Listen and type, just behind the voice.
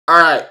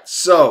right,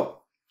 so,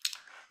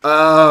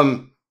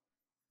 Donald.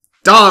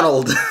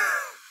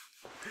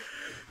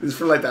 This is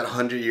for like that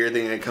 100-year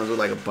thing, and it comes with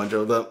like a bunch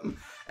of them.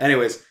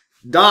 Anyways,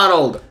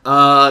 Donald.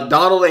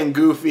 Donald and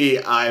Goofy,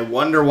 I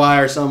wonder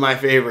why, are some of my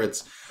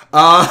favorites.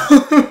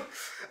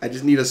 I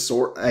just need a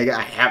Sora.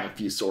 I have a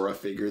few Sora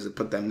figures and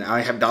put them now.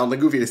 I have Donald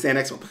and Goofy to stand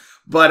next to them.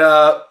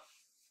 But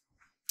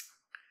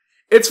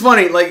it's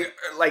funny, like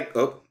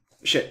oh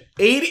shit,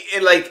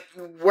 80, like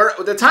where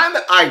the time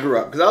that I grew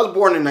up, because I was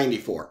born in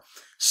 '94.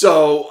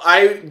 So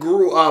I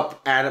grew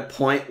up at a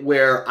point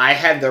where I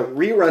had the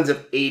reruns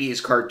of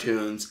 80s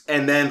cartoons,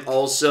 and then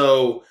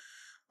also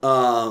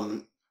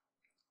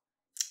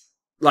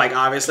like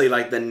obviously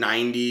like the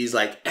 90s,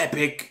 like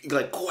epic,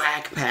 like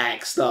Quack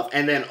Pack stuff,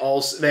 and then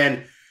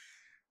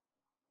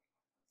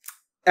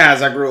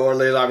as I grew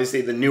older,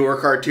 obviously the newer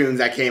cartoons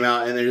that came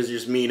out, and there's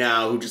just me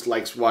now who just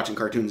likes watching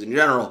cartoons in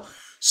general.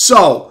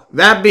 So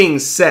that being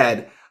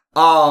said,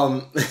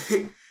 like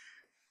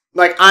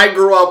I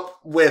grew up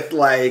with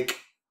like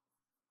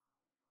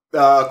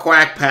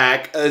Quack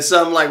Pack,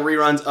 some like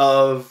reruns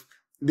of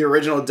the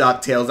original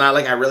Ducktales. Not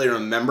like I really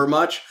remember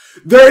much.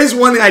 There is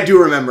one thing I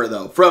do remember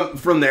though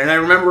from there, and I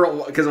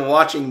remember because I'm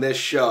watching this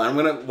show. I'm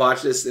gonna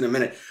watch this in a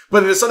minute,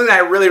 but there's something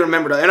that I really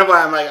remember. And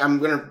I'm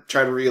gonna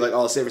try to review like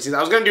all the favorite seasons.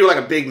 I was gonna do like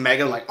a big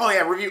mega, like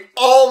review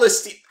all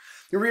this,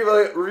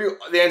 review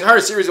the entire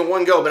series in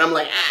one go. But I'm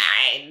like,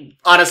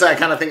 honestly, I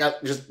kind of think I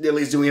just at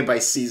least doing it by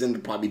season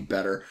would probably be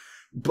better.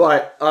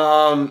 But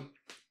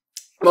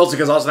mostly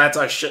because also that's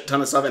a shit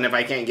ton of stuff, and if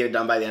I can't get it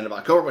done by the end of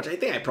October, which I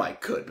think I probably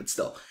could, but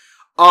still.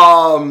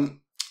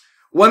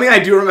 One thing I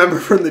do remember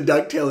from the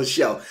DuckTales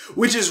show,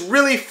 which is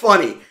really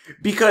funny,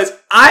 because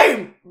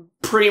I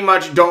pretty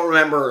much don't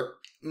remember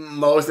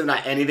most, if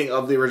not anything,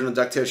 of the original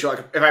DuckTales show.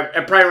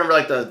 I probably remember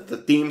like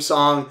the theme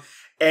song,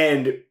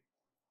 and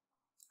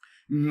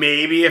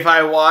maybe if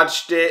I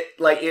watched it,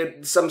 like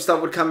some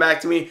stuff would come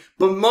back to me.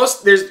 But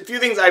there's a few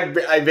things I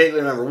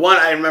vaguely remember. One,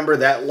 I remember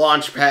that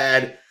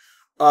Launchpad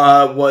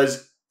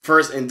was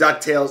first in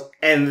DuckTales,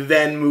 and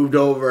then moved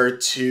over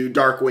to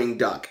Darkwing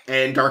Duck.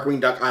 And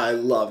Darkwing Duck, I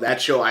love.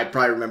 That show I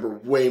probably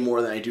remember way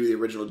more than I do the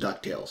original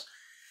DuckTales.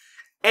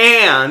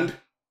 And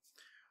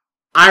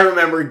I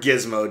remember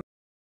Gizmo.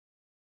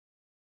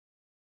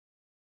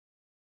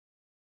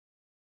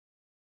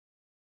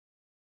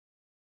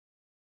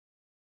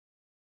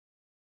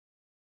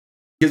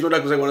 Gizmo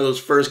Duck was like one of those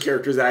first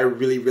characters that I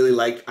really, really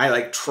liked.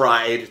 I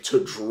tried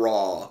to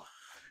draw.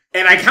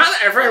 And I kind of,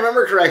 if I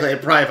remember correctly,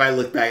 probably if I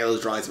look back at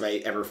those drawings, if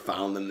I ever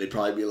found them, they'd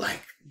probably be like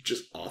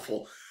just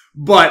awful.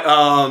 But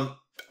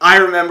I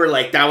remember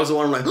like that was the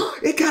one I'm like, oh,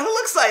 it kind of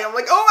looks like. I'm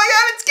like, oh my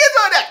god, it's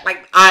Gizmo Duck!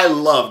 Like I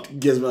loved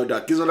Gizmo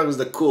Duck. Gizmo Duck was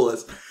the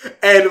coolest.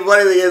 And the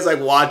funny thing is, like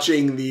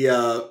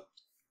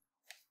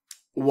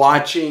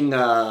watching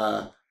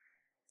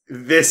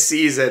this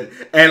season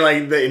and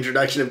like the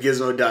introduction of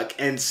Gizmo Duck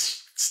and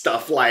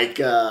stuff like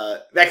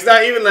that's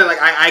not even like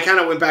I kind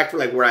of went back for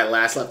like where I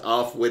last left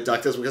off with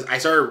DuckTales, because I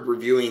started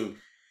reviewing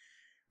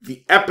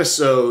the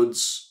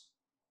episodes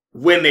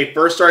when they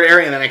first started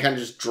airing, and then I kind of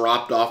just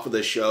dropped off of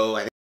the show.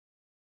 I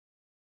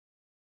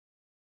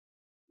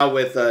think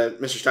with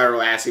Mr.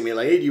 Styro asking me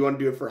like, hey, do you want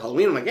to do it for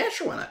Halloween? I'm like, yeah,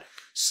 sure, why not?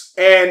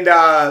 And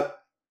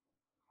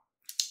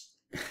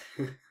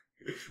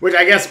which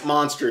I guess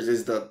Monsters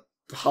is the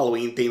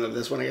Halloween theme of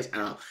this one, I guess. I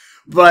don't know.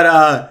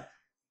 But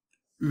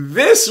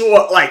this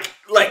one, like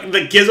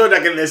the Gizmo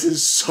Duck in this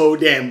is so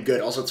damn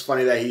good. Also, it's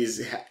funny that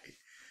he's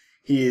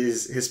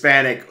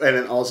Hispanic, and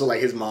then also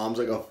like his mom's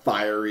like a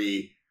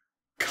fiery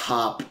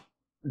cop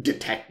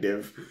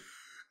detective.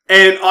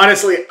 And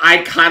honestly, I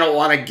kind of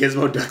want a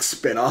Gizmo Duck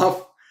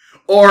spinoff,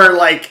 or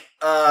like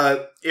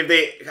if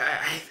they,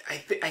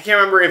 I can't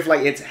remember if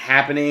like it's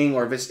happening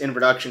or if it's in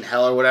production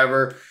hell or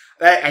whatever.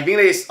 I think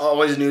they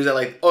always knew that,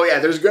 like, oh yeah,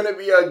 there's gonna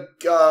be a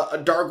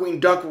Darkwing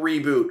Duck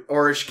reboot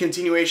or a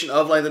continuation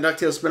of like the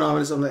DuckTales spinoff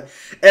and something.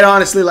 And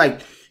honestly, like,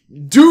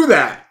 do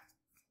that.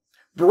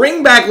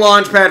 Bring back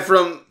Launchpad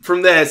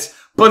from this,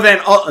 but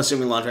then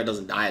assuming Launchpad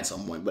doesn't die at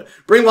some point, but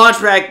bring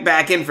Launchpad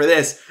back in for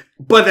this,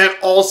 but then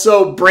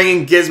also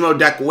bringing Gizmo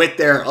Duck with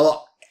there.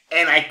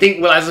 And I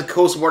think as a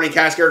co-supporting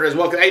cast character as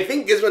well, because I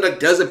think Gizmo Duck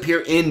does appear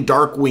in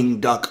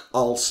Darkwing Duck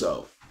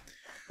also.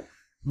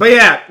 But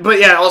yeah.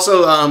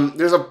 Also,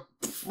 there's a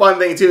fun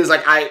thing too is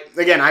like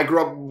I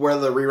grew up where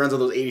the reruns of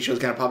those 80s shows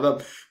kind of popped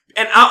up,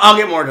 and I'll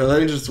get more to it.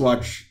 Let me just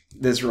watch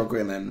this real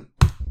quick and then.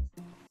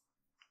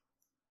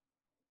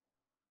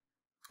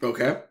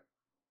 Okay.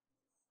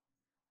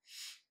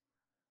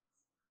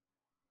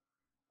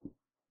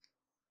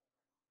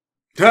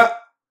 Huh.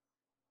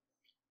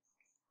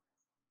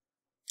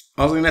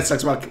 Also, thing that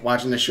sucks about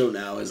watching this show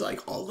now is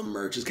like all the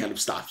merch has kind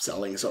of stopped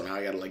selling, so now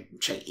I gotta like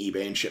check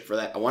eBay and shit for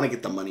that. I want to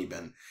get the money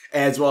bin,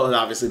 as well as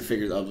obviously the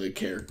figures of the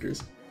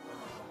characters.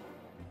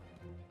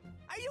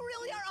 Are you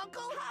really our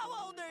uncle?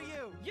 How old are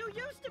you? You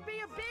used to be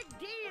a big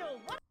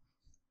deal. What?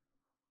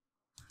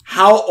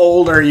 How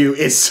old are you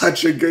is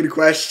such a good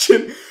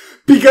question,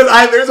 because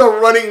there's a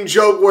running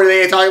joke where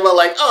they talk about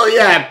like, oh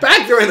yeah,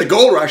 back during the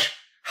gold rush,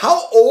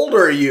 how old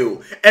are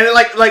you? And then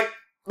like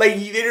Like,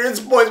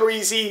 there's points where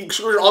you see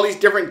Scrooge all these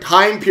different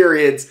time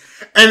periods,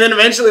 and then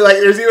eventually, like,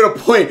 there's even a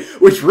point,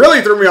 which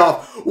really threw me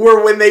off,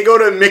 where when they go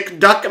to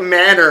McDuck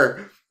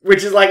Manor,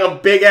 which is like a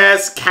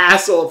big-ass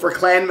castle for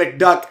Clan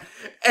McDuck,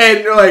 and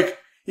they're like,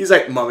 he's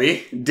like,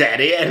 Mommy,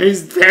 Daddy, and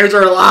his parents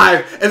are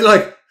alive, and they're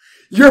like,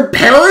 your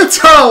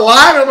parents are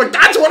alive? And I'm like,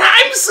 that's what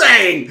I'm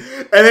saying!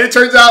 And then it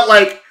turns out,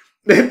 like,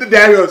 the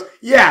dad goes,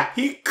 yeah,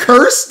 he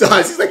cursed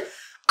us. He's like,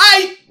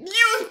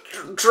 you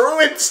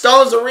drew in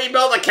stones to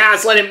rebuild the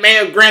castle and it may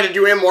have granted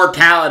you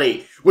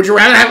immortality. Would you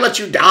rather have let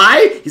you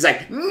die? He's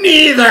like,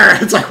 neither.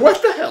 It's like,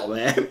 what the hell,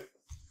 man?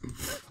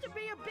 Used to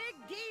be a big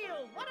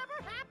deal.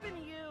 Whatever happened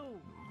to you?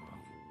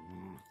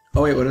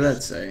 Oh, wait, what did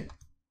that say?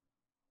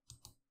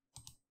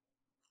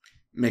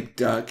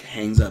 McDuck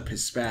hangs up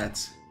his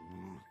spats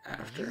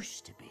after.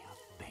 Used to be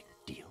a big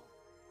deal.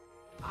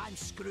 I'm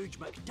Scrooge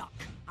McDuck.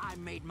 I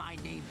made my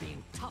name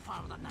being tougher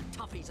than the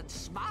toughies and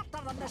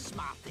smarter than the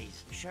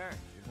smarties. Sure,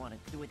 you want to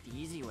do it the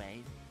easy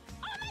way.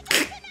 Oh my god, the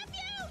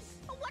nephews!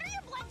 What are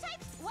your blood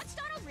types? What's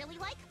Donald really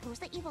like? Who's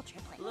the evil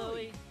triplet?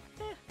 Louie,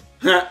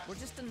 we're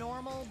just a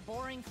normal,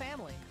 boring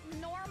family.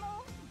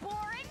 Normal?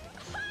 Boring?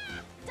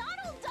 Ha!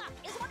 Donald Duck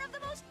is one of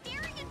the most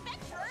daring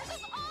adventurers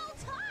of all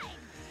time!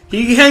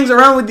 He hangs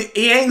around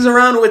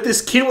with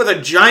this kid with a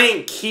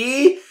giant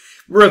key,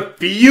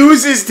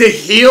 refuses to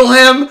heal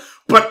him,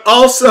 but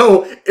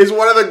also is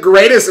one of the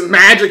greatest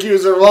magic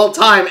users of all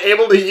time,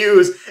 able to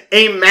use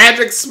a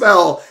magic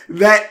spell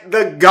that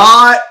the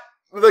god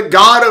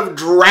of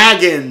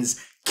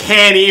dragons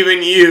can't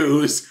even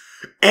use,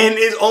 and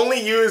is only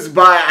used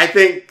by, I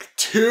think,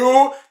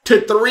 2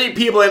 to 3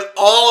 people in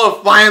all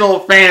of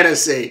Final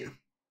Fantasy.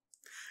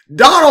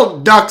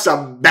 Donald Duck's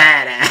a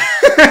badass.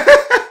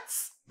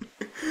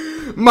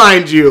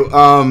 Mind you,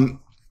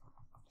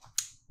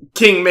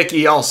 King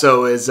Mickey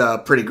also is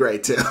pretty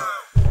great too.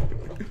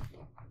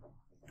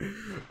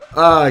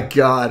 Oh,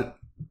 God.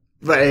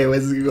 But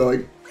anyways, let's keep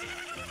going.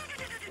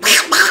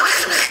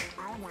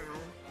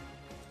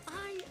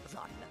 I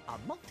run a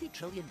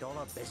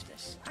multi-trillion-dollar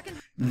business. I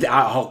can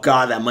Oh,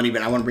 God, that money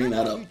bin. I want to bring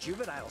that up. few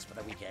juveniles for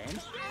the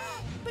weekend.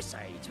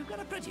 Besides, we've got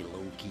a pretty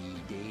low-key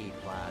day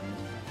planned.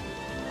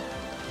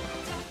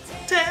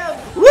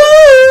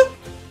 Woo!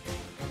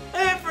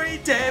 Every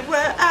day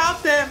we're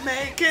out there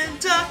making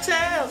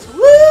Ducktales.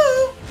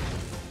 Woo!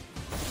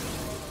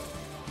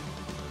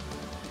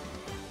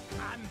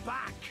 I'm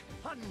back!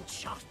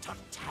 Uncharted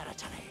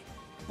territory.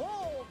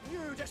 Bold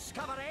new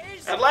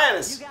discoveries.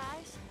 Atlantis. You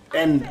guys?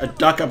 And a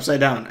duck upside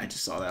down. I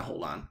just saw that.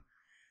 Hold on.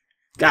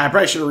 God, I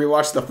probably should have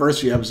rewatched the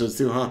first few episodes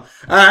too, huh?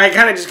 I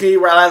kind of just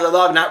realized I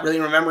love not really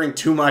remembering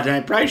too much, and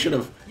I probably should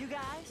have. You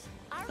guys,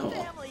 our Oh.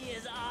 family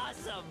is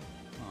awesome.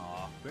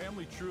 Aw,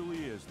 family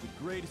truly is the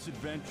greatest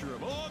adventure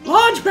of all.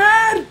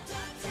 Launchpad!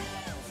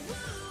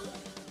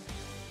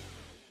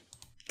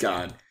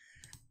 God.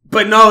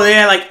 But no,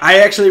 yeah, like, I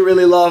actually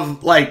really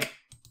love, like,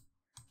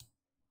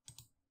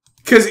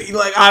 because,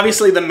 like,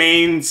 obviously the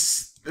main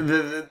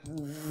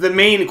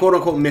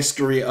quote-unquote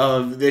mystery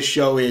of this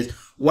show is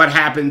what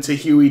happened to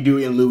Huey,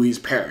 Dewey, and Louie's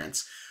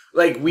parents.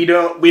 Like, we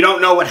don't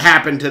know what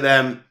happened to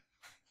them.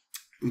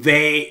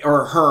 They,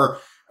 or her,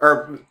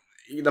 or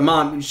the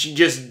mom, she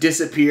just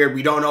disappeared.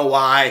 We don't know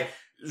why.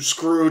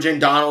 Scrooge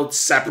and Donald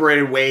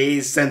separated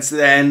ways since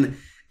then.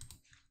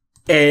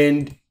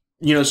 And,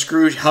 you know,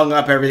 Scrooge hung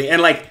up everything.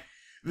 And, like,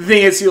 the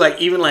thing is, too, like,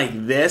 even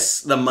like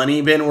this, the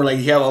money bin, where, like,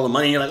 you have all the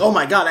money, and you're like, oh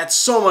my God, that's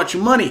so much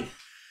money.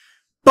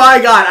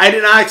 By God, I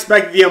did not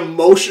expect the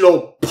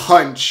emotional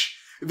punch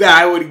that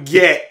I would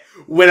get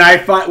when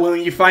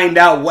you find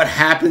out what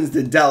happens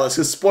to Dallas.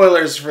 Because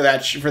spoilers for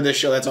that for this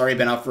show that's already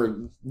been out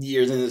for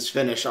years and is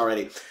finished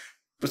already.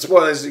 But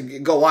spoilers,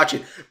 go watch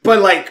it.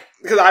 But, like,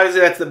 because obviously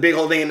that's the big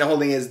whole thing, and the whole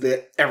thing is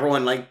that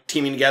everyone, like,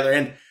 teaming together,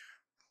 and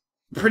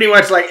pretty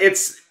much, like,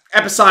 it's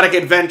episodic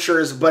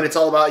adventures, but it's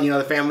all about, you know,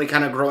 the family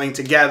kind of growing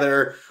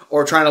together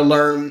or trying to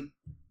learn.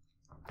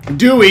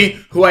 Dewey,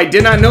 who I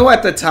did not know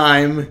at the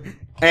time,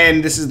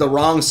 and this is the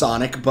wrong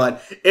Sonic,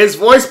 but is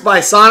voiced by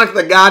Sonic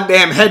the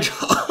goddamn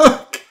Hedgehog.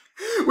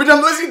 Which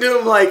I'm listening to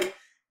him like,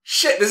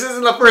 shit, this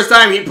isn't the first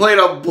time he played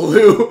a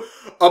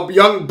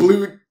young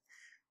blue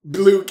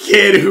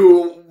kid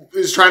who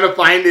is trying to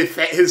find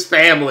his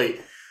family.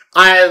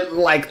 I,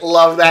 like,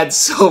 love that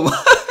so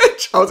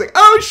much. I was like,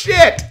 oh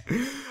shit!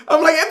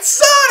 I'm like,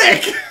 it's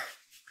Sonic!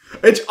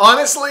 Which,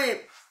 honestly,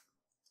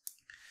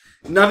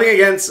 nothing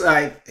against,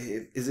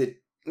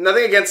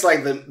 nothing against,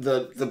 like,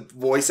 the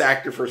voice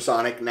actor for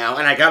Sonic now,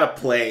 and I gotta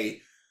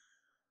play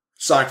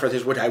Sonic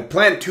Frontiers, which I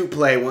plan to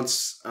play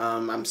once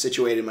I'm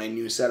situated in my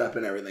new setup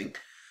and everything.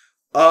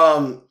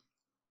 Once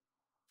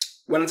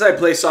I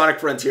play Sonic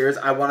Frontiers,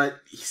 I want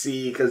to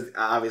see, because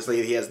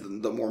obviously he has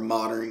the more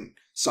modern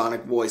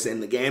Sonic voice in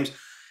the games.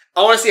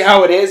 I want to see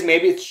how it is.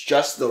 Maybe it's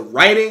just the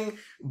writing,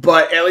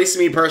 but at least to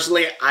me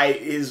personally,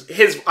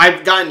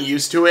 I've gotten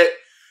used to it,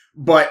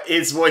 but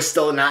his voice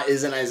still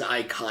isn't as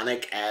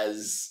iconic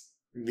as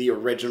the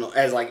original,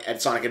 as like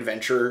at Sonic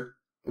Adventure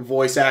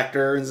voice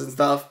actors and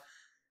stuff.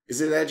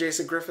 Is it that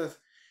Jason Griffith?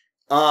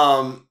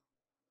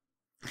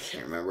 I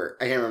can't remember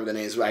the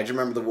names, but I just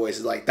remember the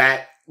voices. Like,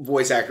 that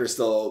voice actor is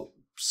still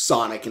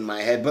Sonic in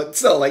my head, but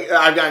still, like,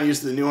 I've gotten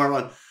used to the newer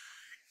one.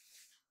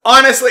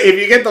 Honestly, if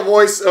you get the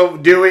voice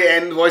of Dewey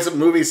and the voice of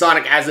movie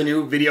Sonic as a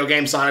new video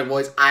game Sonic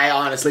voice, I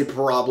honestly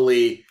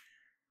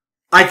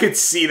I could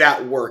see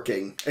that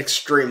working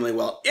extremely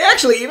well.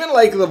 Actually, even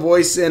like the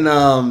voice in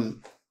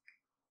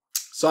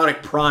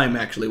Sonic Prime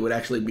would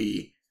actually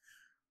be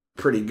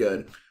pretty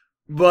good.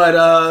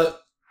 But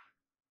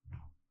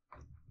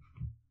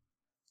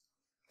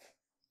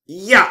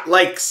yeah,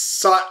 like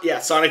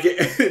Sonic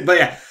but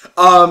yeah.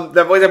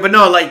 That voice, but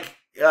no, like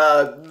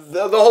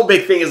the whole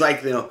big thing is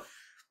like, you know,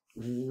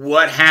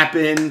 what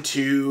happened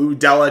to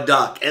Della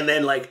Duck? And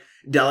then like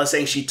Della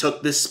saying she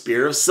took the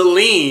spear of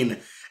Selene.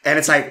 And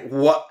it's like,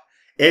 what?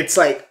 It's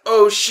like,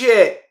 oh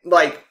shit.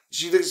 Like,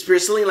 she took the spear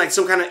of Selene, like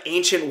some kind of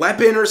ancient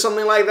weapon or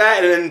something like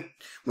that. And then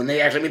when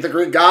they actually meet the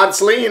Greek god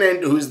Selene,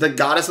 and who's the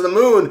goddess of the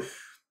moon.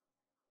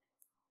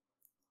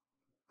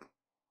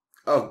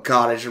 Oh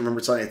god, I just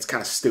remembered something. It's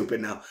kind of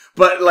stupid now.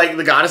 But like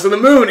the goddess of the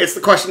moon, it's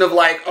the question of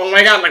like, oh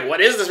my god, like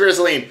what is the spear of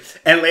Selene?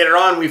 And later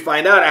on we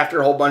find out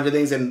after a whole bunch of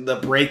things and the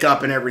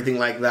breakup and everything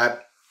like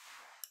that,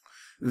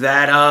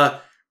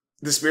 that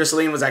the spear of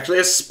Selene was actually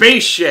a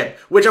spaceship.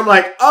 Which I'm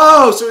like,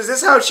 oh, so is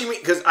this how she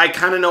meets? Because I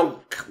kind of know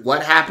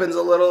what happens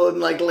a little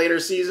in like later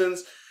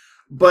seasons.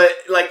 But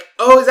like,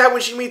 oh, is that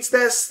when she meets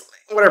this?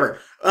 Whatever.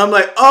 I'm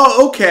like,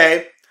 oh,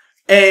 okay.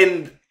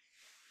 And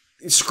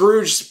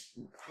Scrooge,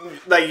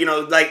 like, you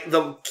know, like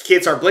the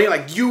kids are blaming,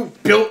 like, you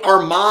built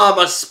our mom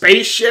a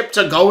spaceship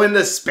to go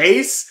into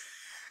space?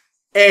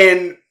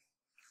 And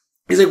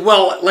he's like,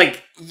 well,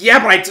 like, yeah,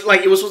 but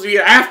like, it was supposed to be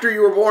after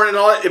you were born and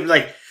all that. It was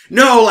like,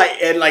 no, like,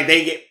 and like,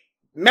 they get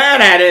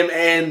mad at him,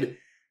 and,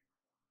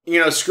 you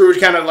know, Scrooge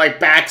kind of like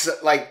backs,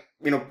 like,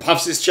 you know,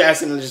 puffs his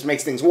chest and it just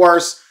makes things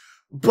worse.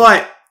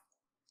 But,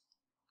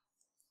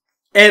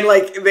 and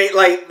like, they,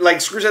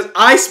 like Scrooge says,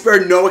 I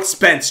spared no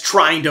expense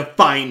trying to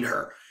find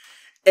her.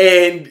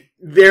 And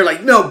they're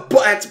like, no,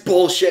 that's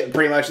bullshit,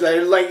 pretty much.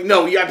 They're like,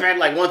 no, you had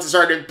like once it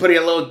started putting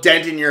a little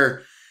dent in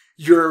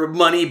your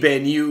money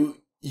bin, you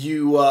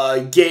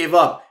gave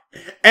up.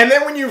 And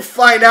then when you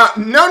find out,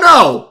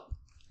 no,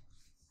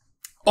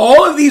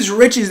 all of these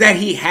riches that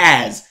he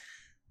has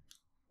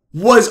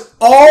was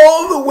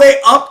all the way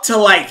up to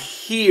like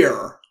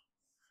here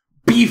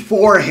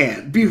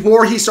beforehand,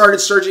 before he started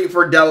searching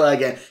for Della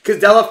again.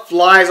 Because Della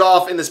flies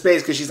off into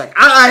space because she's like,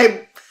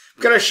 I'm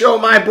gonna show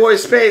my boy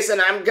space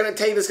and I'm gonna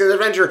take this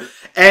adventure,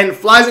 and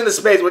flies into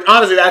space, which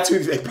honestly that's who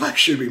they probably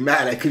should be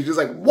mad at, because she's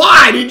like,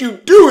 why did you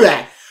do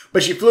that?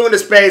 But she flew into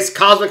space,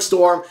 cosmic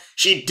storm,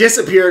 she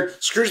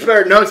disappeared. Scrooge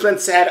spared no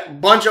expense, had a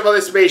bunch of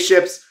other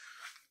spaceships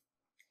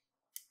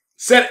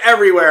sent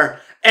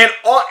everywhere, and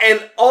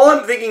all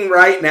I'm thinking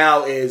right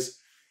now is,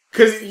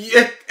 because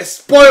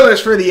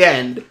spoilers for the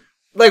end,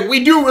 like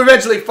we do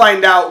eventually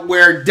find out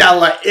where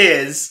Della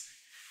is.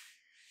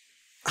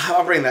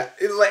 I'll bring that.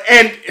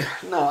 And,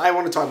 no, I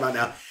want to talk about it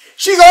now.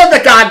 She's on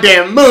the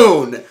goddamn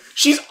moon.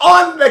 She's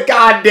on the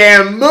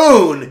goddamn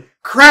moon.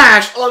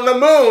 Crash on the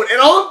moon. And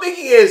all I'm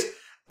thinking is,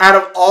 out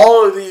of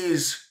all of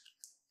these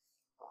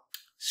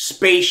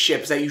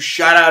spaceships that you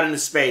shot out into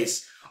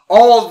space,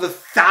 all of the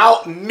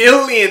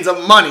millions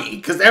of money,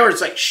 because there was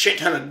like shit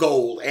ton of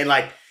gold, and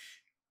like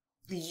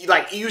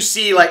you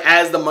see like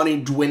as the money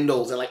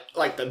dwindles, and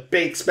like the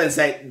big expense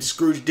that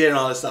Scrooge did and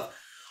all this stuff.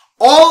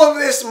 All of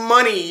this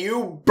money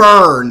you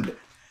burned,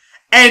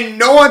 and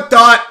no one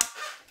thought,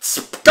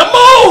 the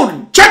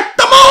moon! Check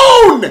the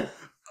moon!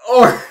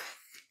 Or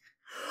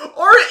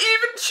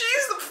even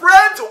she's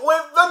friends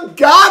with the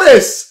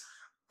goddess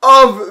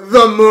of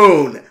the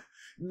moon.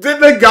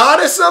 Did the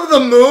goddess of the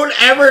moon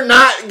ever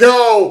not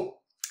go,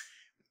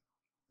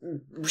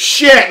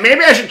 shit,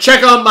 maybe I should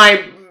check on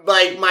my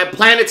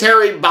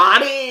planetary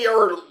body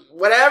or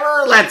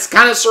whatever that's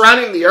kind of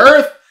surrounding the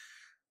Earth?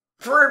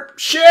 For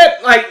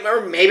shit, like,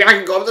 or maybe I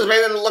can go up to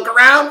space and look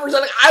around for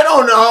something. I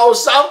don't know,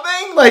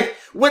 something like.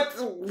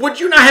 Would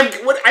you not have?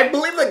 I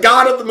believe the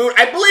god of the moon.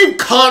 I believe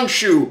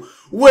Khonshu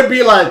would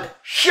be like,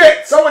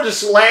 shit, someone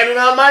just landed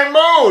on my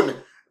moon.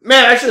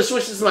 Man, I should have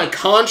switched this to my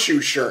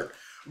Khonshu shirt.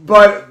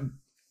 But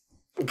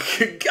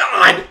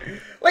God,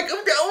 like,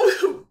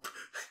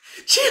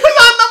 she was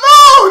on the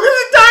moon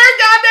this entire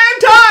goddamn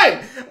time.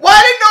 Why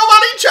didn't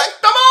nobody check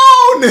the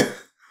moon?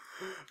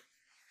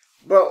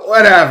 But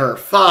whatever,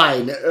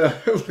 fine.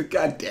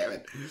 God damn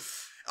it.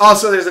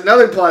 Also, there's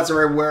another plot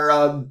story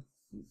where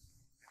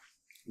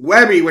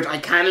Webby, which I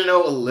kind of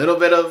know a little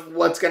bit of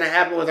what's going to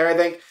happen with her, I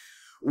think.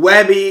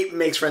 Webby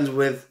makes friends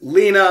with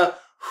Lena,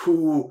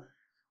 who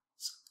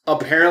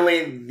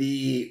apparently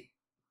the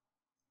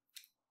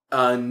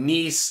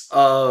niece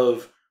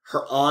of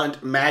her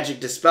aunt Magic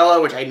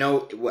Dispella, which I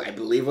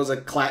believe was a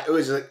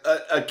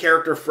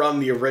character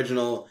from the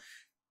original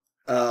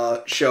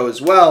show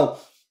as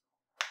well,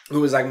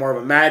 who was like more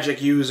of a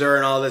magic user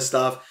and all this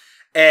stuff,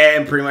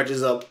 and pretty much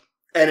is a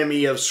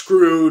enemy of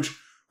Scrooge,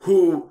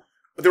 who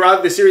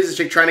throughout the series is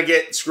trying to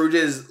get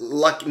Scrooge's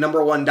lucky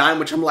number one dime,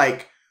 which I'm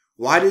like,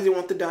 why did they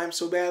want the dime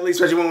so badly?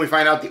 Especially when we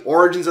find out the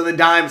origins of the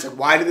dime. It's like,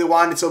 why did they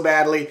want it so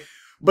badly?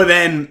 But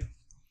then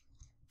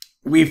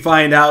we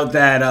find out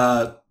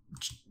that,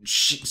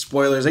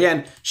 spoilers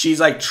again, she's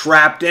like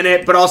trapped in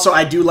it. But also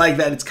I do like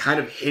that it's kind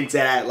of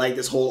hinted at like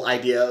this whole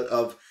idea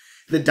of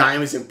the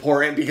dime is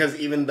important, because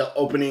even the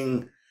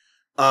opening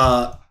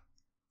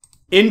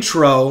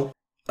intro,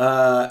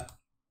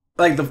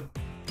 like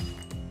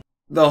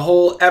the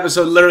whole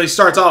episode literally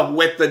starts off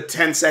with the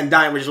 10-cent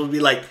dime, which will be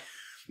like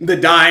the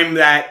dime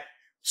that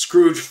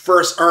Scrooge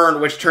first earned,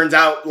 which turns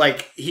out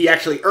like he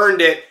actually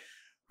earned it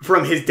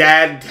from his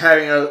dad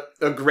having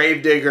a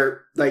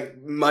gravedigger like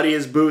muddy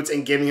his boots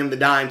and giving him the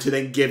dime to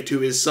then give to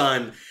his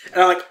son.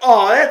 And I'm like,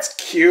 oh, that's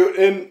cute.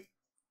 And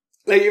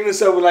like even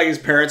so with like his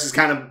parents is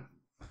kind of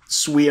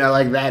sweet. I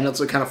like that. And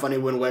it's kind of funny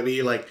when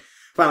Webby like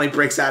finally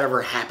breaks out of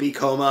her happy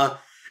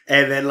coma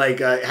and then like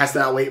has to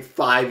now wait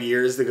 5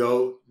 years to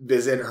go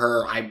visit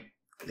her, I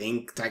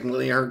think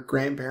technically her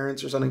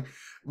grandparents or something.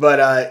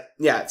 But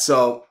yeah,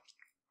 so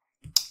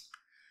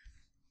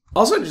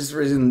also just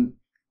reason,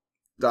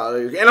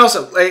 and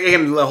also like,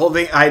 again, the whole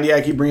idea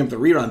I keep bringing up the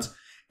reruns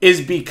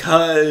is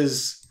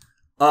because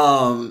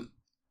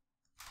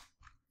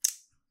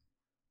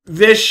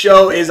this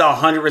show is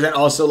 100%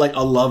 also like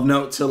a love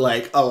note to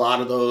like a lot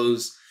of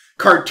those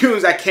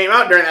cartoons that came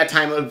out during that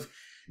time of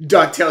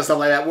Ducktales, stuff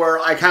like that, where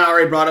I kind of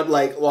already brought up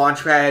like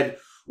Launchpad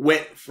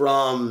went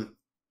from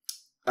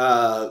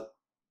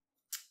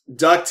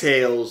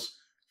Ducktales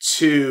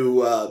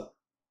to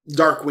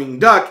Darkwing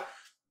Duck.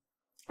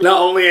 Not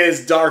only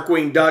is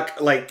Darkwing Duck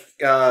like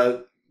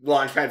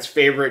Launchpad's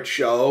favorite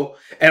show,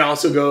 and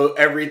also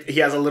he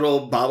has a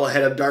little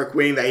bobblehead of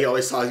Darkwing that he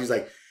always talks. He's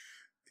like,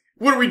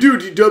 "What do we do,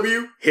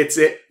 DW?" Hits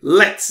it.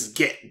 Let's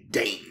get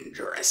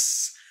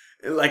dangerous.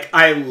 Like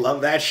I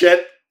love that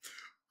shit.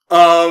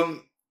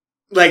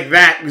 Like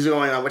that was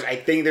going on, which I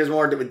think there's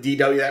more with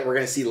DW that we're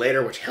gonna see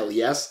later. Which hell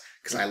yes,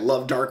 because I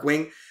love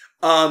Darkwing.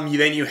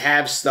 Then you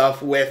have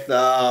stuff with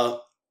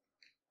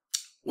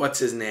what's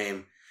his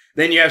name?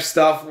 Then you have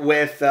stuff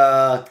with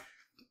like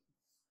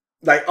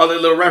other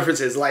little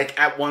references. Like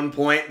at one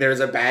point, there's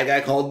a bad guy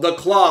called the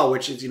Claw,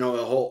 which is, you know,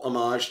 a whole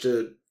homage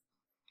to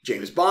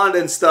James Bond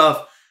and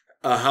stuff.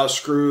 How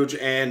Scrooge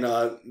and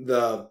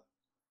the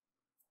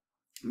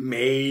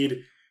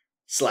maid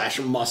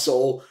 /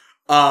 muscle,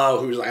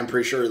 who's I'm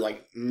pretty sure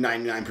like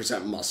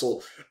 99%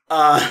 muscle.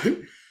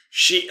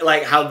 She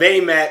like how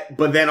they met,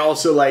 but then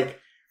also like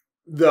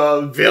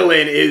the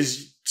villain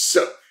is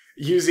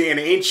using an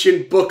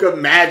ancient book of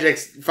magic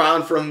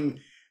found from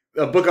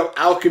a book of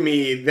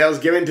alchemy that was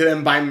given to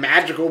them by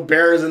magical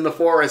bears in the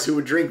forest who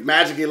would drink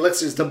magic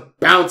elixirs to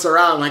bounce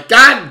around. Like,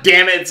 God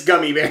damn it, it's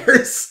gummy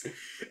bears.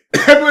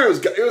 I believe it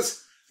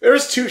was there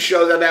was 2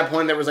 shows at that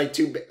point. There was like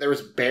there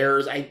was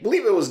bears. I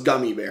believe it was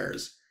gummy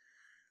bears.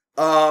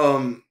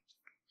 Who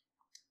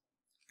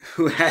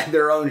had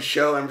their own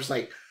show. I'm just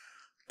like,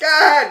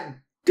 God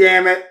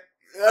damn it.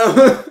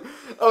 Oh,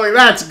 like,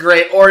 that's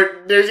great.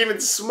 Or there's even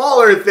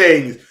smaller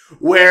things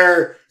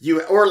where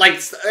like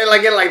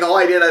the whole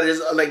idea that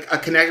there's like a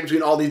connection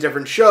between all these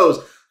different shows.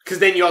 Because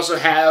then you also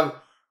have,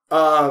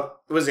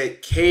 was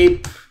it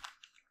Cape?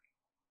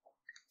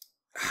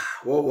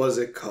 What was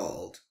it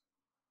called?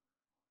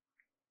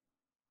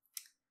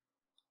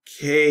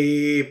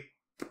 Cape.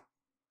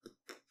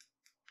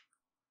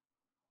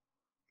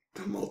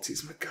 The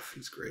Maltese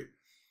MacGuffin's great.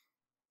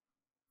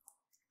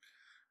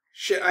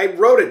 Shit, I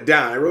wrote it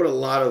down. I wrote a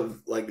lot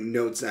of like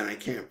notes down. I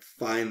can't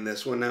find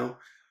this one now.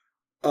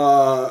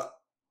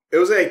 It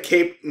was at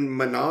Cape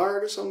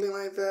Menard or something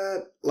like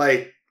that.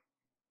 Like,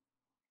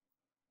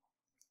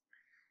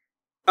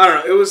 I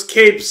don't know. It was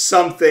Cape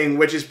something,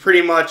 which is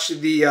pretty much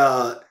the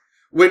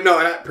no,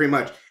 not pretty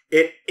much.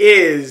 It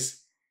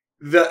is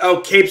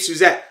Cape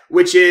Suzette,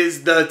 which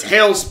is the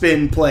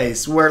tailspin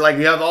place where like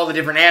you have all the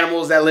different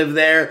animals that live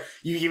there.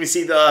 You even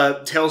see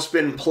the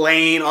tailspin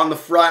plane on the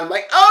front. I'm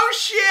like, oh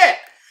shit!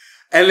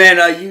 And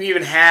then you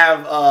even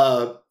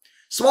have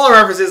smaller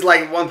references,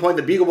 like at one point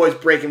the Beagle Boys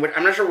break in, which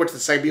I'm not sure which the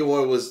side Beagle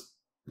Boy was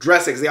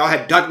dressing, because they all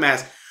had duck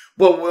masks.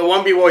 But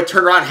one Beagle Boy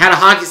turned around, had a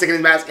hockey stick in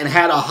his mask, and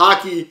had a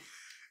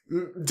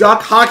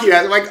duck hockey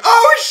mask. I'm like,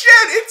 oh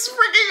shit, it's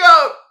freaking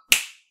up!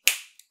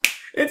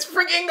 It's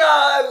freaking,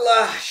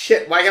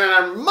 shit, why can't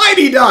I have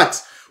Mighty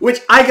Ducks?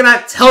 Which I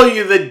cannot tell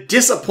you the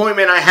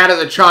disappointment I had as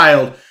a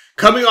child,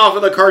 coming off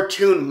of the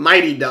cartoon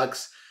Mighty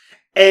Ducks,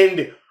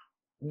 and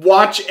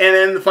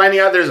then finding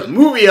out there's a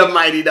movie of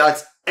Mighty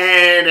Ducks,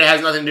 and it has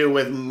nothing to do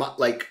with,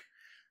 like,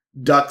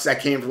 ducks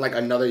that came from, like,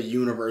 another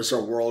universe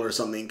or world or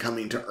something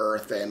coming to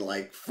Earth and,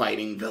 like,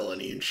 fighting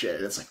villainy and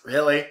shit. It's like,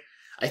 really?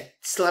 I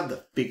still have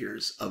the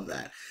figures of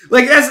that.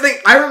 Like, that's the thing.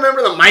 I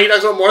remember the Mighty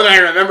Ducks more than I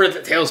remember the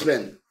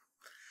Tailspin.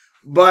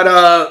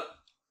 But,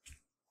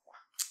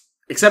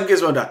 except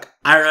Gizmo Duck.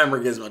 I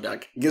remember Gizmo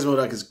Duck. Gizmo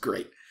Duck is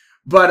great.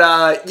 But,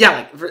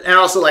 yeah, and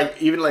also,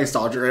 like, even, like,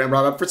 Nostalgia I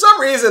brought up. For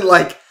some reason,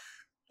 like,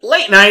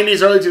 late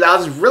 90s, early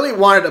 2000s really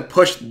wanted to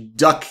push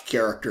duck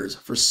characters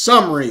for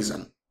some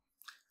reason.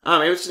 I don't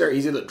know, maybe it's just they're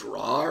easy to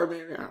draw, or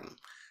maybe, I don't know.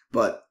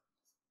 But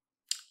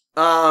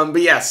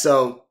yeah,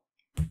 so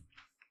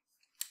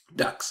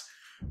ducks.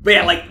 But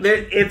yeah, like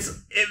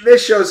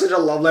this shows such a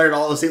love letter to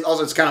all those things.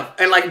 Also, it's kind of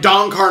and like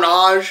Don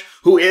Carnage,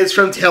 who is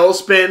from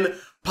Tailspin,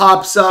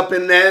 pops up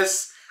in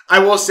this. I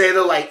will say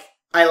though, like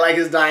I like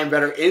his design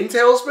better in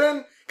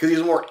Tailspin because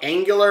he's more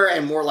angular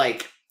and more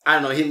like I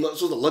don't know. He looks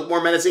supposed to look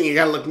more menacing. He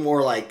gotta look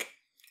more like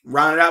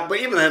rounded out. But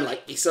even then,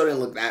 like he still didn't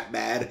look that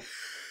bad.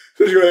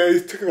 Especially when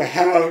he took the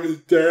hat off of his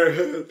damn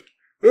head.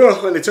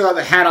 Ugh, when they took out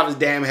the hat off his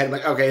damn head, I'm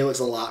like, okay, he looks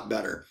a lot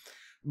better.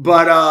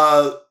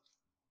 But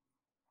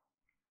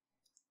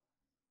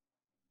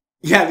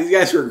yeah, these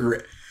guys were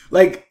great.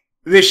 Like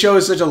this show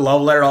is such a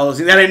love letter to all those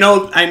things. And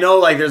I know,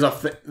 like there's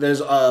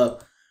a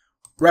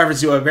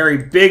reference to a very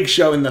big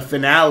show in the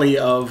finale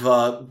of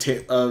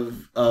Ducktales.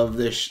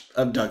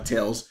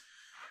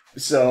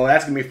 So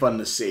that's gonna be fun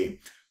to see.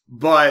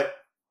 But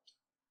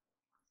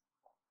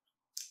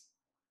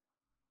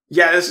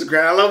yeah, this is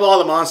great. I love all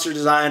the monster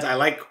designs. I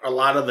like a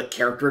lot of the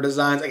character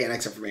designs. Again,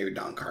 except for maybe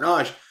Don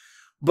Carnage.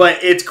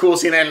 But it's cool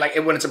seeing that. Like,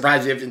 it wouldn't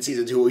surprise me if in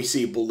season 2 we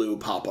see Baloo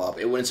pop up.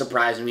 It wouldn't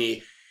surprise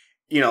me.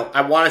 You know,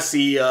 I want to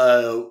see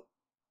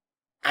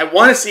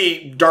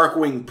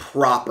Darkwing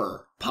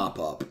proper pop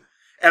up.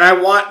 And I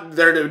want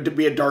there to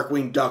be a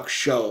Darkwing Duck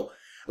show.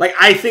 Like,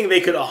 I think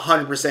they could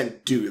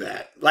 100% do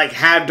that. Like,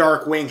 have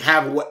Darkwing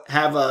have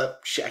a,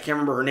 I can't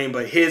remember her name,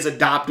 but his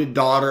adopted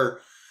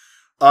daughter.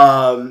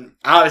 I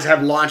always have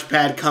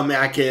Launchpad come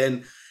back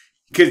in.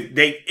 Because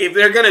if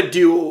they're going to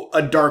do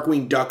a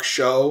Darkwing Duck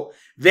show,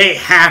 they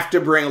have to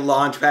bring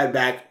Launchpad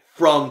back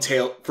from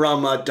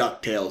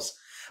DuckTales.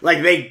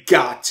 Like, they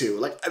got to.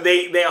 Like,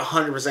 they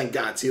 100%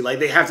 got to. Like,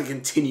 they have to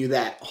continue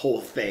that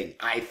whole thing,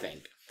 I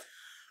think.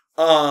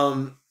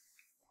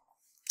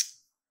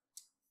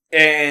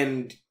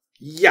 And,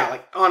 yeah,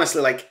 like,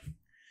 honestly, like,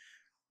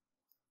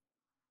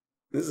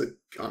 this is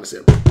honestly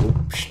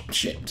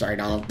shit. Sorry,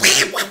 Donald.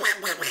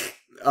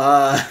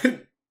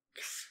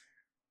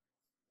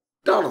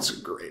 Donald's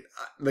great.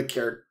 The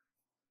character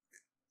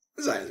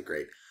design is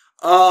great.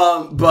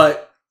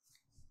 But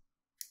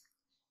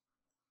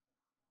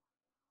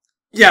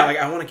yeah, like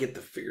I want to get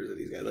the figures of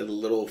these guys, like the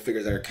little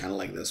figures that are kind of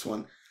like this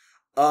one.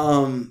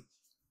 The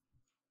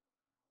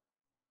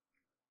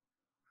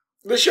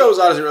show is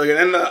honestly really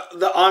good, and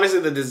the honestly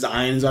the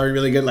designs are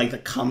really good, like the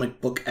comic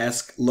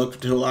book-esque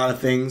look to a lot of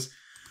things.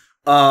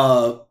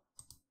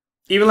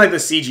 Even like the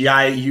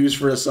CGI used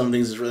for some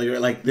things is really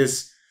good. Like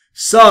this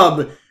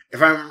sub,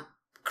 if I'm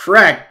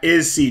correct,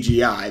 is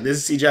CGI.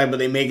 This is CGI, but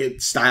they make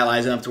it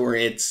stylized enough to where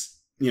it's,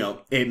 you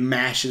know, it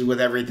mashes with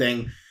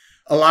everything.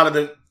 A lot of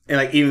the, and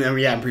like even,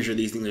 yeah, I'm pretty sure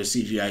these things are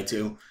CGI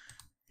too.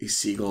 These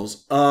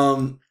seagulls.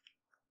 The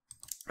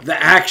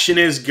action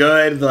is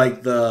good.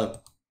 Like the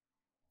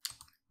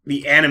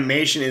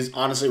animation is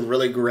honestly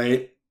really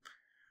great.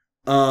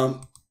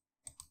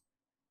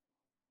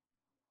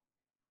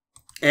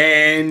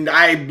 And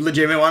I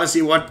legitimately want to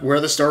see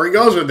where the story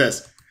goes with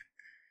this.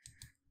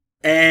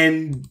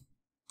 And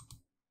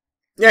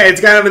yeah, it's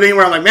kind of a thing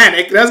where I'm like, man,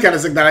 it does kind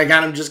of suck that I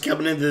got him just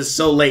coming into this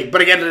so late.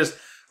 But again, there's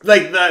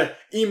like the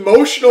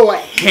emotional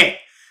hit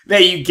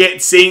that you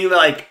get seeing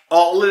like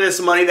all of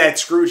this money that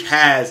Scrooge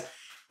has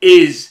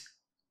is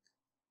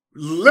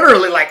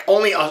literally like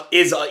only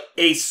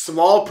a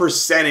small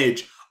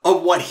percentage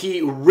of what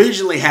he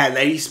originally had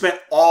that he spent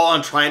all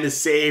on trying to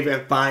save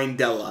and find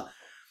Della.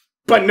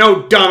 But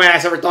no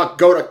dumbass ever thought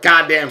go to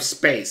goddamn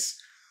space.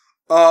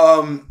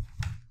 Also,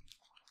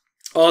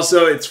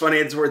 it's funny,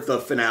 it's worth the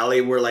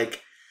finale where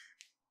like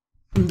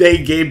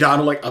they gave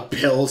Donald like a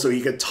pill so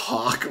he could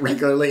talk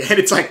regularly, and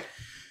it's like,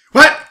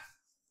 what?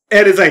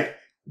 And it's like,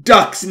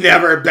 ducks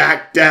never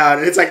back down.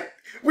 And it's like,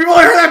 we've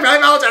only heard that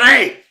from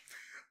today.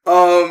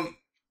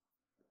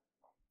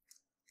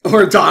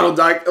 Or Donald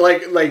Duck,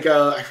 like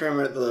I can't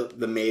remember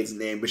the maid's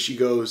name, but she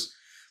goes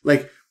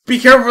like, be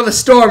careful for the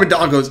storm, and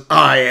Donald goes,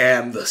 I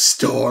am the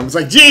storm. It's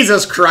like,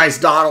 Jesus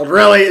Christ, Donald,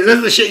 really? Is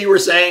this the shit you were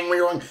saying when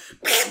you were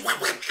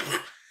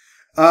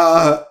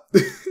going?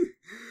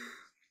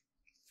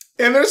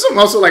 And there's some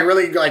also like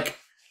really like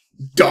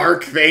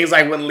dark things,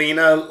 like when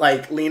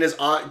Lena's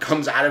aunt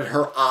comes out of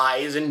her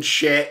eyes and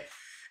shit,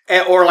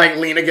 or like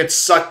Lena gets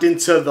sucked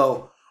into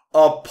the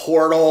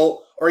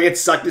portal, or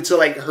gets sucked into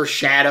like her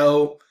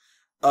shadow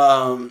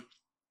of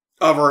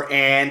her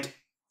aunt,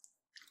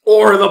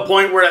 or the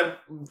point where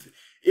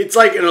it's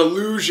like an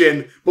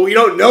illusion, but we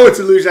don't know it's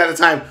an illusion at the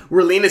time,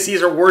 where Lena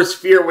sees her worst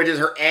fear, which is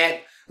her aunt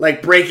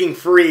like breaking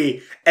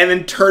free, and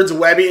then turns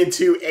Webby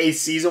into a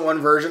season 1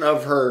 version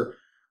of her,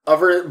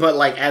 but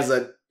like as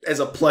a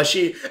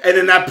plushie, and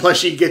then that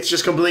plushie gets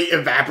just completely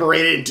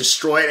evaporated and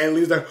destroyed, and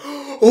Lena's like,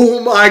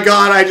 oh my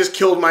god, I just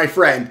killed my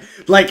friend.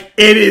 Like,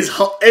 it is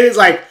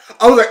like,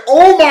 I was like,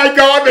 oh my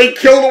god, they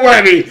killed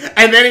Webby.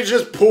 And then it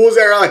just pulls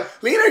there, like,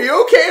 Lena, are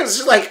you okay? It's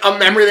just like a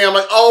memory thing. I'm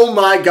like, oh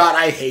my god,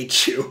 I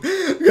hate you.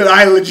 Because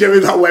I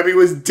legitimately thought Webby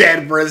was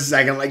dead for a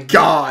second. Like,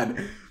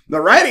 god.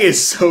 The writing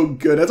is so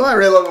good. That's why I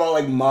really love all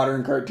like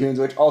modern cartoons,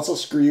 which also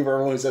screw you for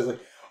everyone who says like,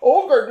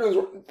 old cartoons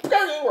were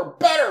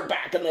better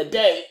back in the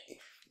day.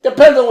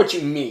 Depends on what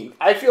you mean.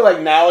 I feel like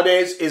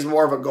nowadays is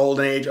more of a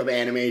golden age of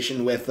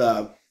animation with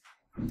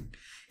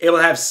able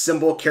to have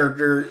simple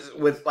characters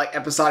with like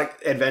episodic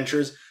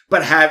adventures,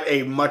 but have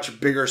a much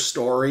bigger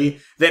story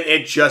than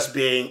it just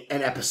being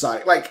an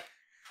episodic. Like,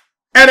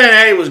 Ed, Edd n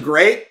Eddy was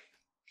great.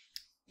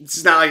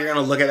 It's not like you're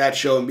going to look at that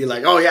show and be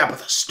like, oh yeah, but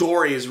the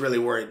story is really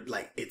where it,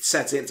 like, it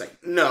sets in. It's like,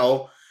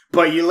 no.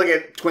 But you look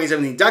at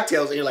 2017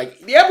 Ducktales and you're like,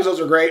 the episodes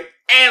are great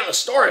and the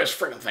story is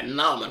freaking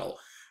phenomenal.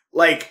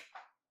 Like,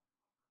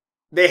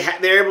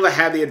 they're able to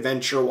have the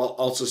adventure while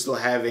also still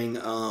having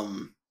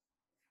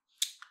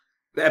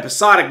the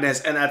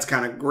episodicness, and that's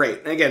kind of great.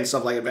 And again,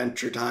 stuff like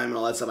Adventure Time and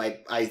all that stuff,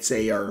 I'd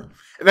say are...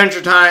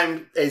 Adventure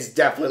Time is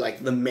definitely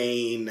like the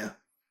main,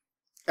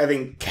 I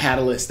think,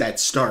 catalyst that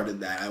started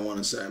that, I want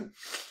to say.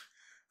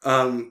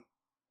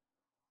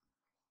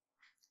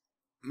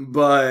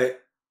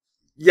 But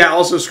yeah,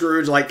 also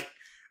Scrooge, like,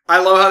 I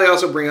love how they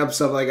also bring up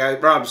stuff like, I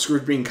brought up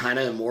Scrooge being kind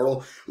of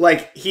immortal.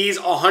 Like, he's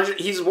born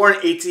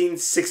in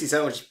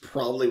 1867, which is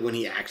probably when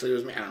he actually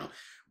was, I don't know.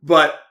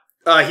 But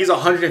he's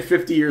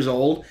 150 years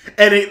old.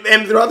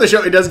 And throughout the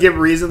show, it does give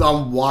reasons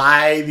on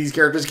why these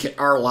characters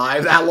are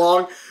alive that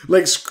long.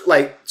 Like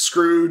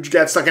Scrooge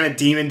got stuck in an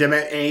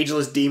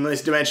ageless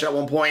demonless dimension at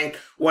one point.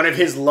 One of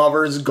his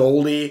lovers,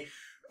 Goldie,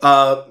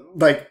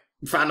 like,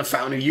 found a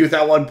fountain of youth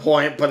at one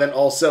point, but then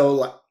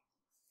also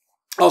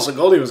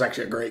Goldie was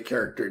actually a great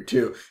character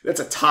too. That's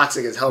a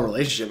toxic as hell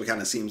relationship, it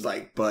kind of seems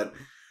like, but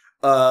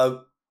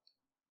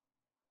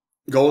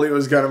Goldie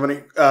was kind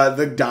of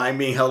the dime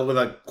being held with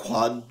a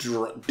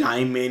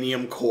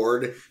dimanium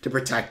cord to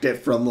protect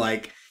it from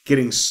like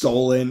getting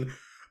stolen.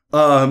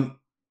 I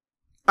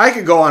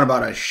could go on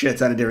about a shit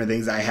ton of different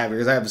things I have here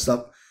because I have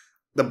stuff.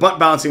 The butt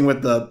bouncing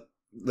with the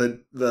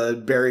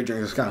berry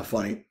drink is kind of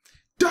funny.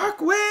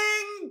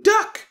 Darkwing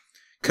Duck.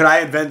 Could I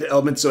invent the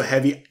element so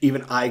heavy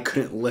even I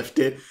couldn't lift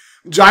it?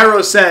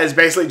 Gyro saying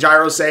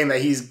that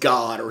he's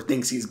God or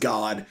thinks he's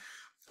God.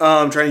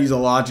 Trying to use a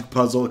logic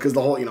puzzle because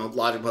the whole,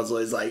 logic puzzle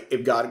is like,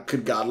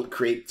 could God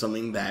create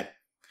something that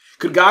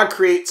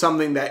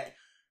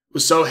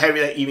was so heavy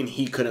that even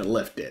he couldn't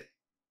lift it?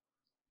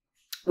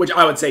 Which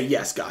I would say,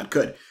 yes, God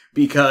could.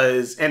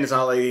 Because, and it's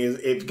not like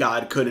if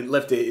God couldn't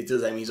lift it, it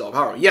doesn't mean he's all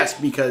powerful. Yes,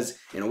 because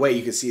in a way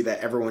you can see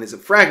that everyone is a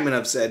fragment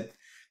of said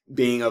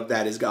being of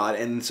that is God,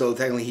 and so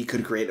technically he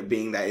could create a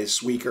being that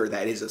is weaker,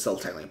 that is still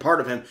technically a part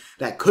of him,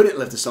 that couldn't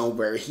lift the stone,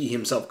 where he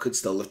himself could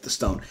still lift the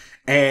stone.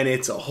 And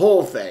it's a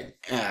whole thing.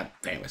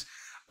 Anyways.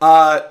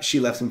 She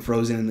left him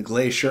frozen in the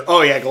glacier.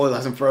 Oh yeah, Goldie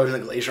left him frozen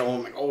in the glacier.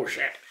 I'm like, oh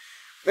shit.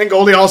 Then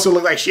Goldie also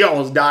looked like she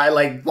almost died,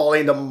 like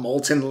falling into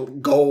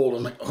molten gold.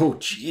 I'm like, oh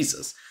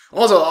Jesus.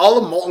 Also,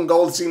 all the molten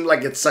gold seemed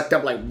like it sucked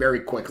up like very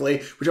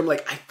quickly, which I'm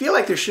like, I feel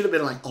like there should have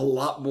been like a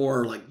lot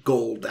more like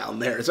gold down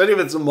there. Especially if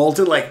it's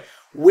molten, like,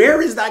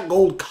 where is that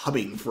gold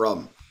coming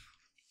from?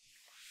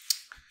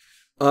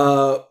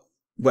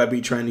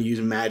 Webby trying to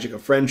use magic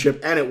of friendship,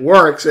 and it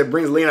works. It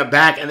brings Lena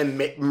back and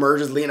then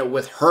merges Lena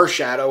with her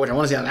shadow, which I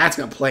want to see how that's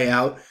going to play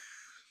out.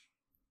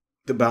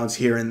 The bounce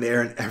here and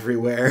there and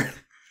everywhere.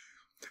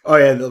 Oh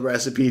yeah, the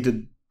recipe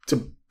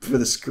for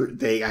the screw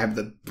thing. I have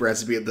the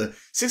recipe of the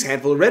 6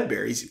 handful of red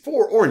berries,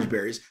 4 orange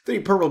berries, 3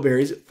 purple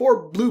berries,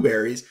 4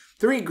 blueberries,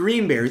 3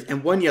 green berries,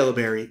 and 1 yellow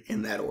berry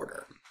in that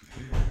order.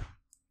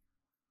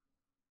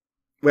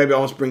 Webby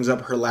almost brings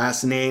up her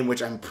last name,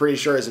 which I'm pretty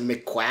sure is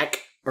McQuack,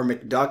 or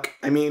McDuck,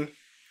 I'm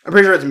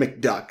pretty sure it's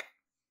McDuck.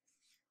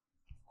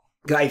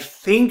 I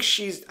think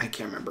I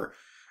can't remember.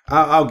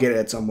 I'll get it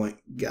at some point.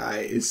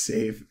 Guy is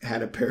safe,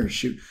 had a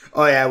parachute.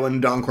 Oh yeah,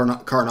 when Don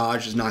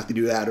Carnage is knocked the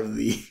dude out of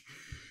the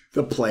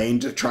plane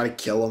to try to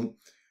kill him.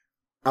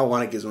 I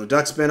want a Gizmo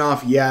Duck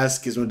spinoff.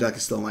 Yes, Gizmo Duck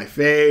is still my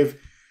fave.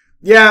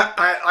 Yeah,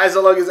 I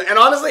still love Gizmo. And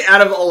honestly, out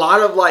of a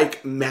lot of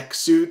like mech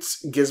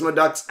suits, Gizmo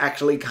Duck's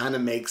actually kind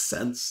of makes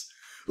sense.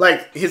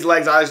 Like, his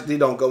legs obviously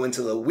don't go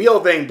into the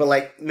wheel thing, but,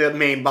 like, the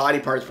main body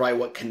part is probably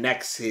what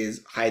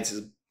hides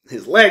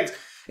his legs.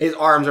 His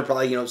arms are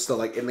probably, still,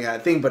 like, in the kind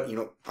of thing, but,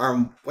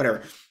 arm,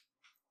 whatever.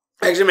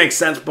 Actually makes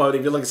sense, but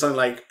if you look at something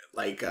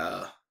like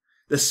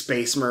the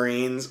Space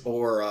Marines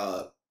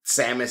or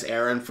Samus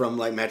Aran from,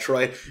 like,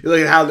 Metroid, you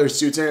look at how their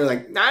suits are, you're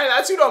like, nah,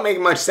 that suit don't make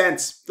much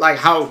sense. Like,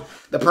 how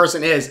the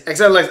person is.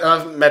 Except, like,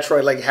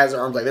 Metroid, like, has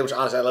arms like that, which,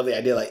 honestly, I love the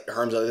idea, like,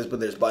 arms like this, but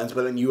there's buttons,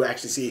 but then you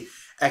actually see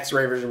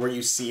X-ray version where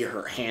you see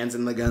her hands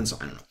in the gun, so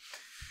I don't know.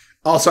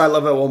 Also, I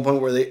love at one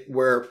point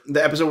where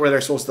the episode where they're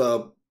supposed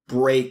to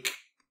break,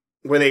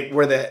 where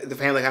the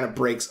family kind of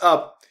breaks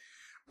up.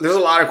 There's a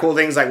lot of cool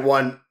things. Like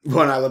one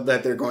I love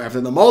that they're going after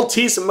the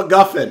Maltese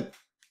MacGuffin,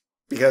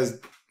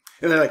 and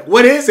they're like,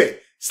 "What is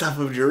it? Stuff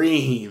of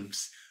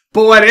dreams."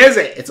 But what is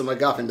it? It's a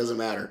MacGuffin. Doesn't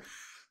matter.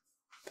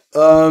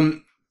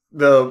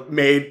 The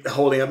maid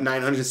holding up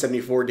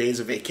 974 days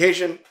of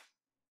vacation.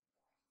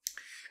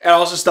 And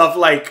also stuff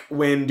like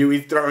when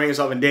Dewey's throwing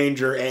himself in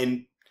danger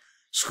and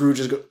Scrooge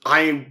just goes,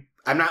 I'm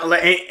not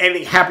letting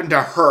anything happen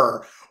to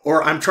her,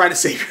 or I'm trying to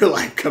save your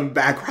life, come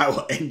back or I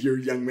will end your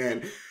young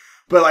man.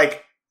 But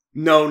like,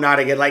 no, not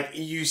again. Like,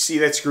 you see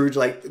that Scrooge,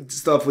 like,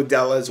 stuff with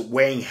Della is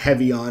weighing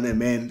heavy on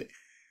him, and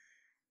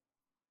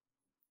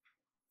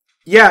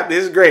yeah,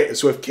 this is great. A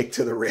swift kick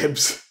to the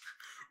ribs.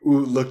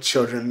 Ooh, look,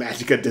 children,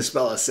 Magica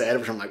Dispella said,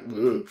 which I'm like,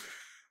 ooh.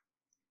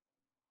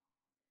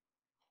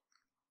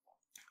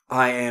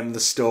 I am the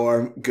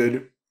storm,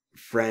 good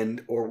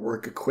friend or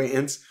work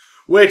acquaintance.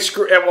 Which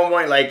at one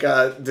point, like,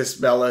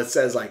 Dispella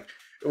says, like,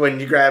 when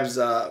he grabs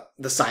the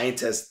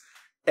scientist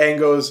and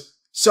goes,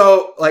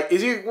 so, like,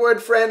 is he a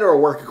good friend or a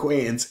work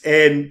acquaintance?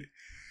 And,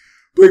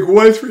 like,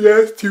 one's for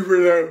yes, two for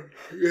no.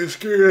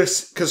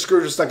 Because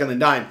Scrooge is stuck on the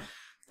dime.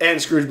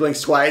 And Scrooge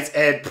blinks twice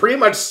and pretty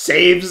much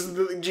saves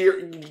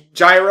the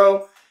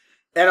gyro.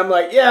 And I'm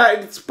like, yeah,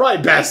 it's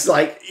probably best.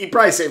 Like, he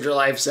probably saved your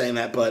life saying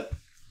that, but...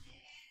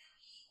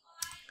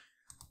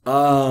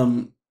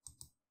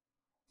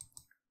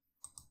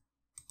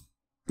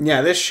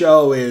 Yeah, this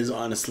show is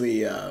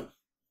honestly really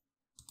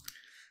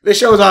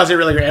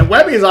great. And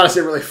Webby is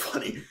honestly really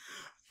funny.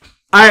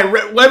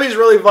 Webby's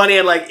really funny,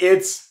 and like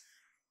it's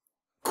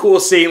cool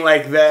seeing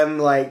like them,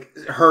 like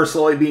her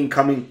slowly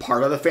becoming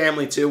part of the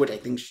family too, which I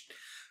think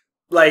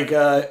like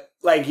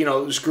you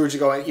know, Scrooge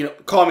going, you know,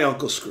 call me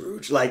Uncle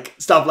Scrooge, like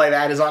stuff like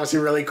that is honestly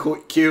really cool,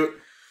 cute.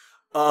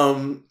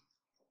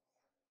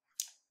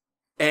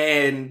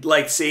 And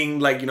like seeing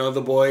like, you know, the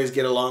boys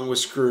get along with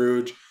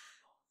Scrooge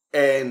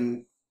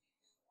and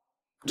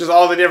just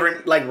all the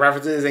different like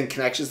references and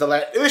connections to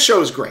that. This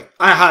show is great.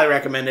 I highly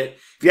recommend it.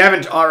 If you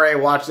haven't already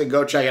watched it,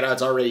 go check it out.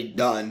 It's already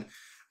done.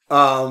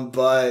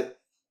 But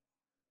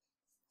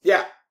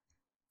yeah,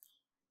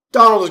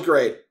 Donald was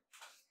great.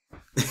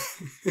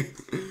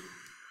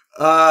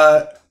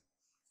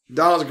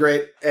 Donald's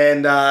great,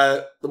 and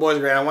the boys are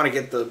great. I want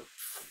to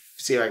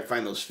see if I can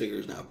find those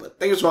figures now. But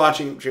thanks for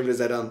watching. Sure, is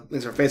that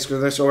links are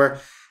Facebook this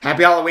or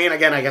Happy Halloween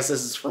again. I guess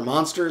this is for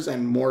monsters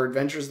and more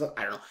adventures.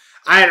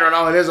 I don't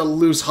know. There's a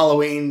loose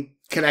Halloween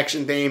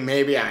connection theme,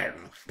 maybe. I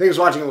don't know. Thanks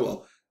for watching.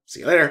 We'll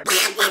see you later.